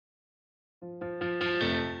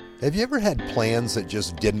Have you ever had plans that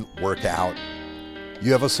just didn't work out?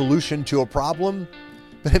 You have a solution to a problem,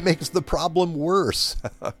 but it makes the problem worse.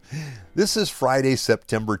 This is Friday,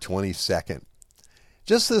 September 22nd.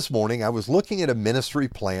 Just this morning, I was looking at a ministry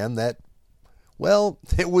plan that, well,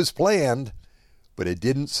 it was planned, but it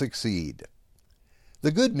didn't succeed.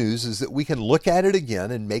 The good news is that we can look at it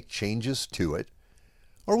again and make changes to it,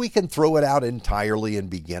 or we can throw it out entirely and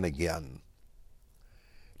begin again.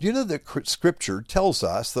 Do you know that Scripture tells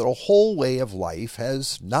us that a whole way of life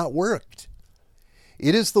has not worked?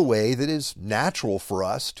 It is the way that is natural for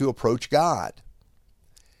us to approach God.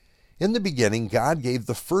 In the beginning, God gave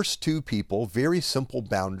the first two people very simple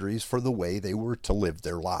boundaries for the way they were to live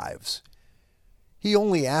their lives. He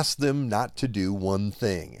only asked them not to do one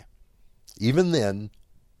thing. Even then,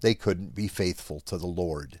 they couldn't be faithful to the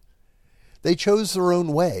Lord. They chose their own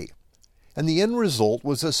way, and the end result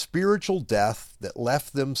was a spiritual death that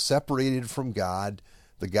left them separated from God,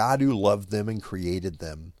 the God who loved them and created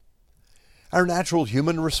them. Our natural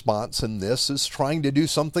human response in this is trying to do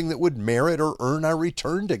something that would merit or earn our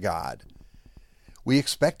return to God. We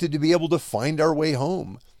expected to be able to find our way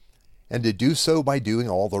home, and to do so by doing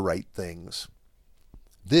all the right things.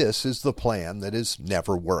 This is the plan that has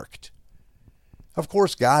never worked. Of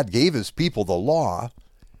course, God gave His people the law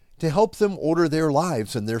to help them order their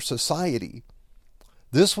lives and their society.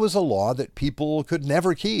 This was a law that people could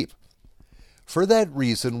never keep. For that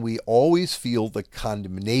reason, we always feel the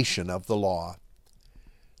condemnation of the law.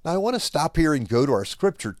 Now, I want to stop here and go to our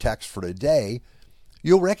scripture text for today.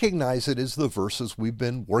 You'll recognize it as the verses we've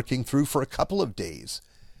been working through for a couple of days.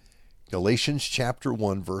 Galatians chapter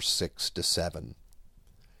 1, verse 6 to 7.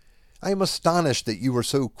 I am astonished that you are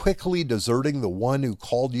so quickly deserting the one who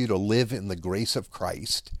called you to live in the grace of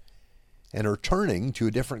Christ, and are turning to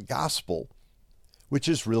a different gospel, which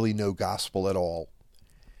is really no gospel at all.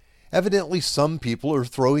 Evidently, some people are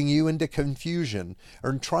throwing you into confusion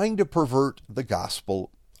and trying to pervert the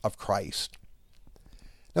gospel of Christ.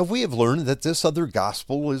 Now, we have learned that this other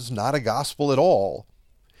gospel is not a gospel at all.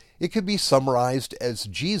 It could be summarized as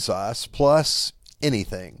Jesus plus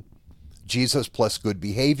anything. Jesus plus good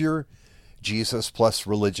behavior, Jesus plus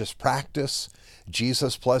religious practice,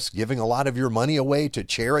 Jesus plus giving a lot of your money away to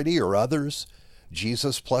charity or others,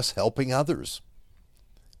 Jesus plus helping others.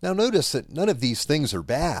 Now notice that none of these things are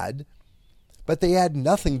bad, but they add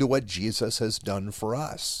nothing to what Jesus has done for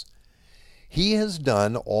us. He has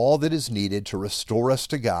done all that is needed to restore us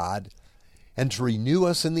to God and to renew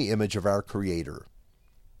us in the image of our Creator.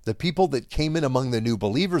 The people that came in among the new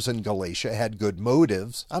believers in Galatia had good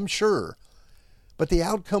motives, I'm sure, but the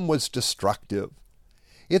outcome was destructive.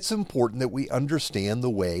 It's important that we understand the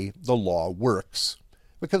way the law works,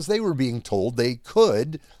 because they were being told they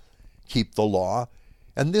could keep the law,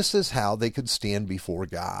 and this is how they could stand before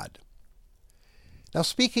God. Now,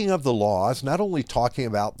 speaking of the law, is not only talking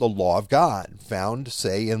about the law of God, found,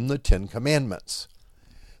 say, in the Ten Commandments.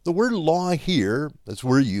 The word law here, as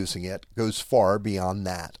we're using it, goes far beyond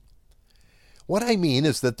that. What I mean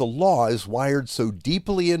is that the law is wired so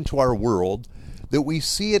deeply into our world that we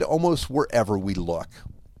see it almost wherever we look.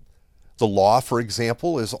 The law, for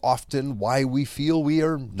example, is often why we feel we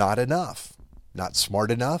are not enough, not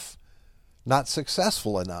smart enough, not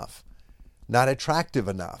successful enough, not attractive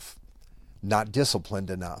enough, not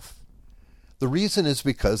disciplined enough. The reason is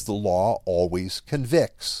because the law always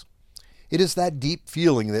convicts. It is that deep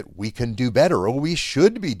feeling that we can do better or we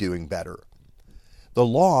should be doing better. The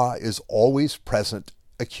law is always present,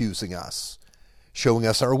 accusing us, showing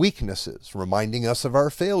us our weaknesses, reminding us of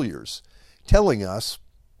our failures, telling us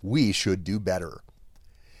we should do better.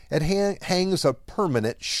 It hangs a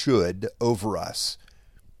permanent should over us.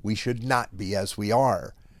 We should not be as we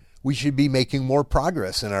are. We should be making more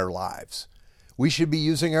progress in our lives. We should be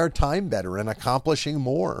using our time better and accomplishing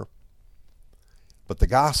more. But the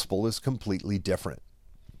gospel is completely different.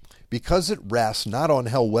 Because it rests not on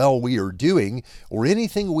how well we are doing or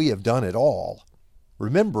anything we have done at all.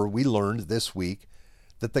 Remember, we learned this week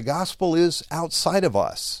that the gospel is outside of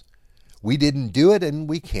us. We didn't do it and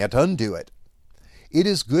we can't undo it. It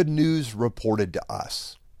is good news reported to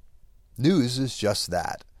us. News is just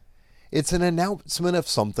that. It's an announcement of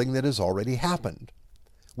something that has already happened.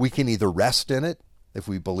 We can either rest in it if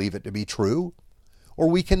we believe it to be true, or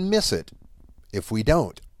we can miss it if we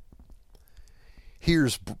don't.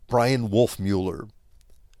 Here's Brian Wolfmueller.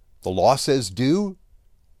 The law says do,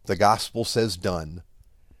 the gospel says done.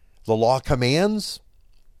 The law commands,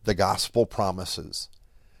 the gospel promises.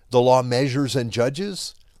 The law measures and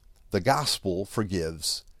judges, the gospel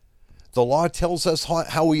forgives. The law tells us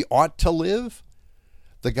how we ought to live.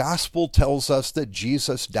 The gospel tells us that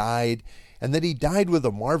Jesus died and that He died with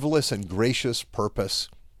a marvelous and gracious purpose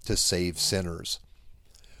to save sinners.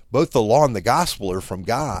 Both the law and the gospel are from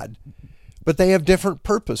God, but they have different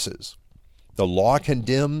purposes. The law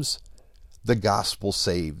condemns, the gospel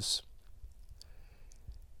saves.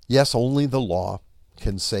 Yes, only the law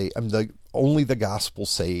can save. Only the gospel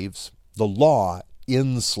saves. The law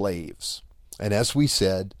enslaves. And as we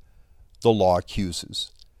said, the law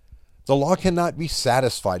accuses. The law cannot be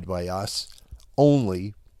satisfied by us,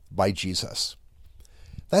 only by Jesus.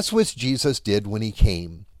 That's what Jesus did when he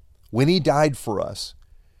came, when he died for us,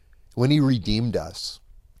 when he redeemed us.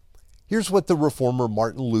 Here's what the reformer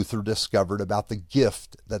Martin Luther discovered about the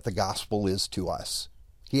gift that the gospel is to us.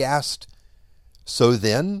 He asked, "So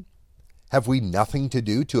then, have we nothing to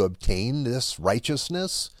do to obtain this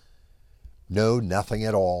righteousness? No, nothing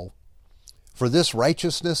at all. For this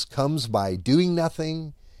righteousness comes by doing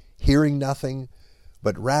nothing, hearing nothing,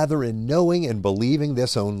 but rather in knowing and believing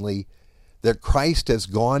this only, that Christ has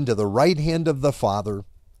gone to the right hand of the Father,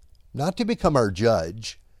 not to become our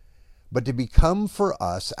judge, but to become for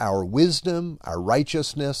us our wisdom, our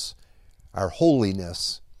righteousness, our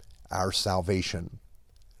holiness, our salvation."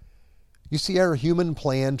 You see, our human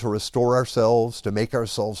plan to restore ourselves, to make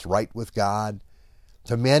ourselves right with God,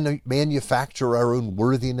 to manufacture our own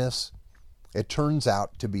worthiness, it turns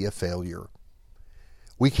out to be a failure.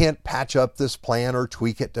 We can't patch up this plan or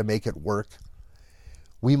tweak it to make it work.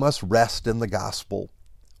 We must rest in the gospel,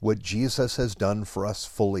 what Jesus has done for us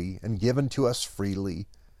fully and given to us freely.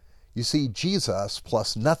 You see, Jesus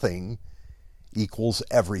plus nothing equals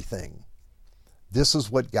everything. This is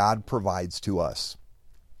what God provides to us.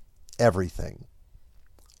 Everything.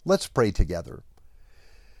 Let's pray together.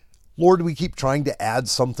 Lord, we keep trying to add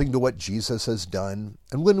something to what Jesus has done,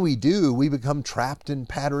 and when we do, we become trapped in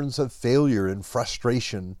patterns of failure and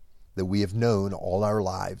frustration that we have known all our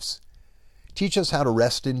lives. Teach us how to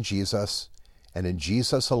rest in Jesus and in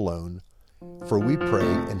Jesus alone, for we pray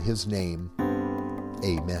in his name.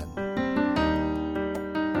 Amen.